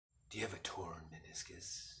Do you have a torn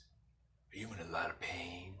meniscus? Are you in a lot of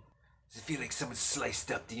pain? Does it feel like someone sliced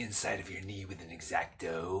up the inside of your knee with an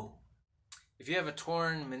X-Acto? If you have a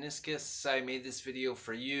torn meniscus, I made this video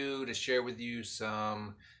for you to share with you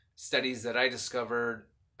some studies that I discovered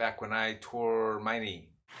back when I tore my knee.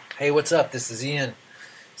 Hey, what's up? This is Ian.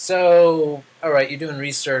 So, alright, you're doing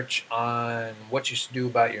research on what you should do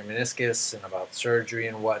about your meniscus and about surgery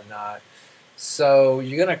and whatnot. So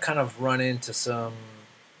you're going to kind of run into some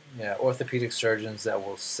orthopedic surgeons that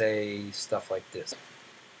will say stuff like this.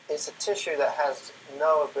 It's a tissue that has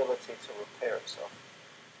no ability to repair itself.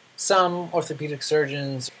 Some orthopedic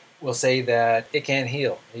surgeons will say that it can't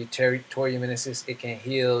heal. You tore your meniscus, it can't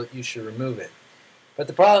heal, you should remove it. But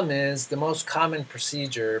the problem is the most common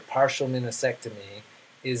procedure, partial meniscectomy,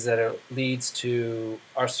 is that it leads to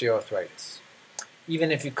osteoarthritis.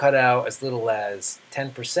 Even if you cut out as little as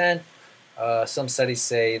 10%, some studies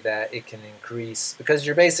say that it can increase because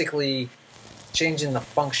you're basically changing the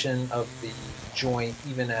function of the joint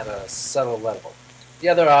even at a subtle level. The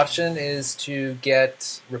other option is to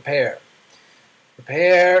get repair.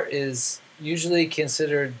 Repair is usually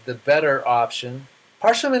considered the better option.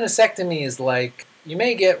 Partial meniscectomy is like you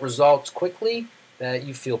may get results quickly that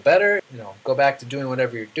you feel better, go back to doing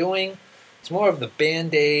whatever you're doing. It's more of the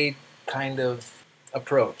Band-Aid kind of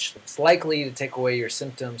approach. It's likely to take away your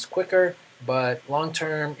symptoms quicker, but long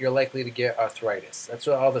term you're likely to get arthritis. That's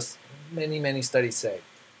what all this many studies say.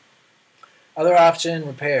 Other option,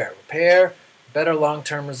 repair. Repair, better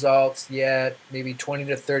long-term results, yet maybe 20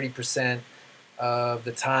 to 30% of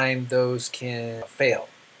the time those can fail.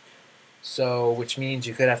 So, which means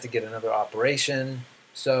you could have to get another operation.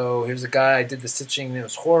 So here's a guy, I did the stitching and it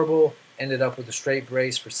was horrible, ended up with a straight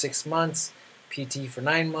brace for 6 months, PT for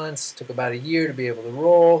 9 months, took about a year to be able to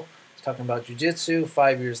roll. Talking about jiu-jitsu,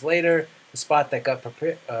 5 years later, the spot that got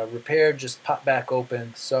repaired just popped back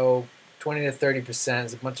open. So 20 to 30%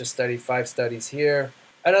 is a bunch of studies, 5 studies here.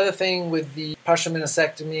 Another thing with the partial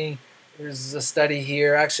meniscectomy, there's a study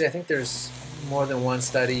here. Actually, I think there's more than one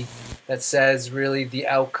study that says really the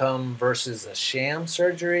outcome versus a sham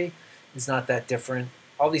surgery is not that different.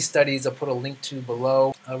 All these studies I'll put a link to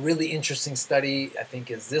below. A really interesting study I think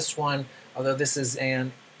is this one, although this is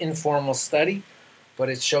an informal study, but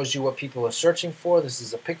it shows you what people are searching for. This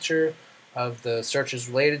is a picture of the searches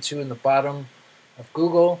related to in the bottom of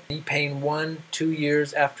Google. Knee pain 1-2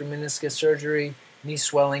 years after meniscus surgery, knee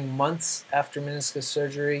swelling months after meniscus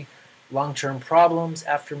surgery, long-term problems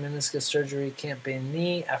after meniscus surgery, can't bend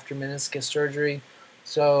knee after meniscus surgery.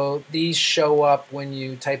 So these show up when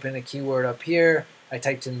you type in a keyword up here. I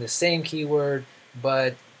typed in the same keyword,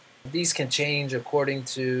 but these can change according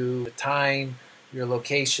to the time, your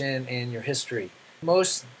location, and your history.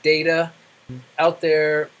 Most data out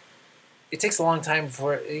there, it takes a long time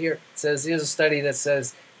before here it says here's a study that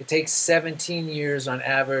says it takes 17 years on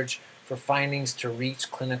average for findings to reach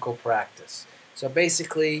clinical practice. So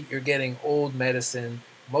basically you're getting old medicine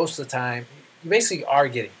most of the time. You basically are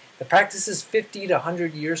getting. The practices 50 to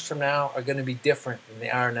 100 years from now are going to be different than they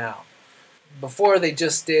are now. Before they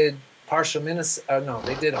just did partial they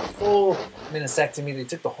did a full meniscectomy. They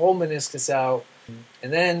took the whole meniscus out,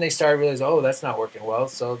 and then they started realizing, oh, that's not working well.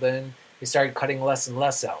 So then they started cutting less and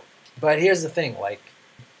less out. But here's the thing, like,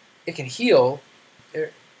 it can heal.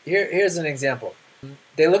 Here's an example.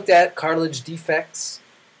 They looked at cartilage defects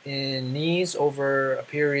in knees over a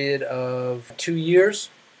period of 2 years,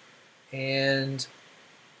 and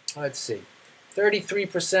let's see,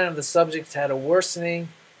 33% of the subjects had a worsening,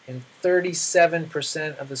 and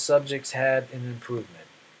 37% of the subjects had an improvement.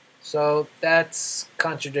 So that's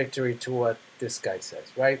contradictory to what this guy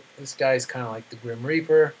says, right? This guy's kind of like the Grim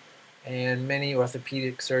Reaper. And many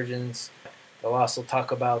orthopedic surgeons, they'll also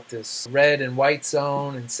talk about this red and white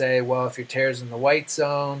zone and say, well, if your tear's in the white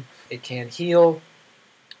zone, it can't heal.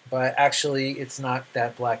 But actually, it's not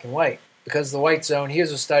that black and white. Because the white zone,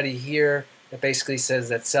 here's a study here that basically says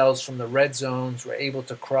that cells from the red zones were able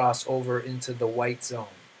to cross over into the white zone.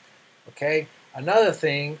 Okay? Another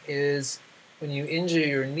thing is when you injure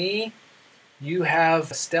your knee, you have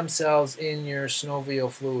stem cells in your synovial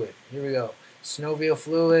fluid. Here we go. Synovial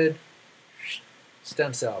fluid,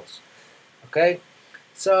 stem cells. Okay?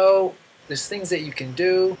 So there's things that you can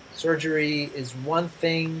do. Surgery is one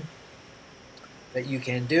thing that you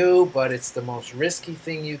can do, but it's the most risky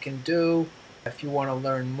thing you can do. If you want to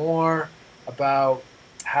learn more about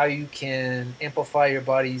how you can amplify your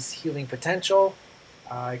body's healing potential,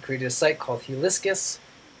 I created a site called Meniscus,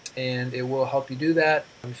 and it will help you do that.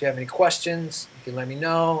 If you have any questions, you can let me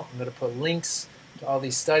know. I'm going to put links to all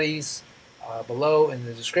these studies below in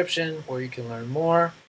the description where you can learn more.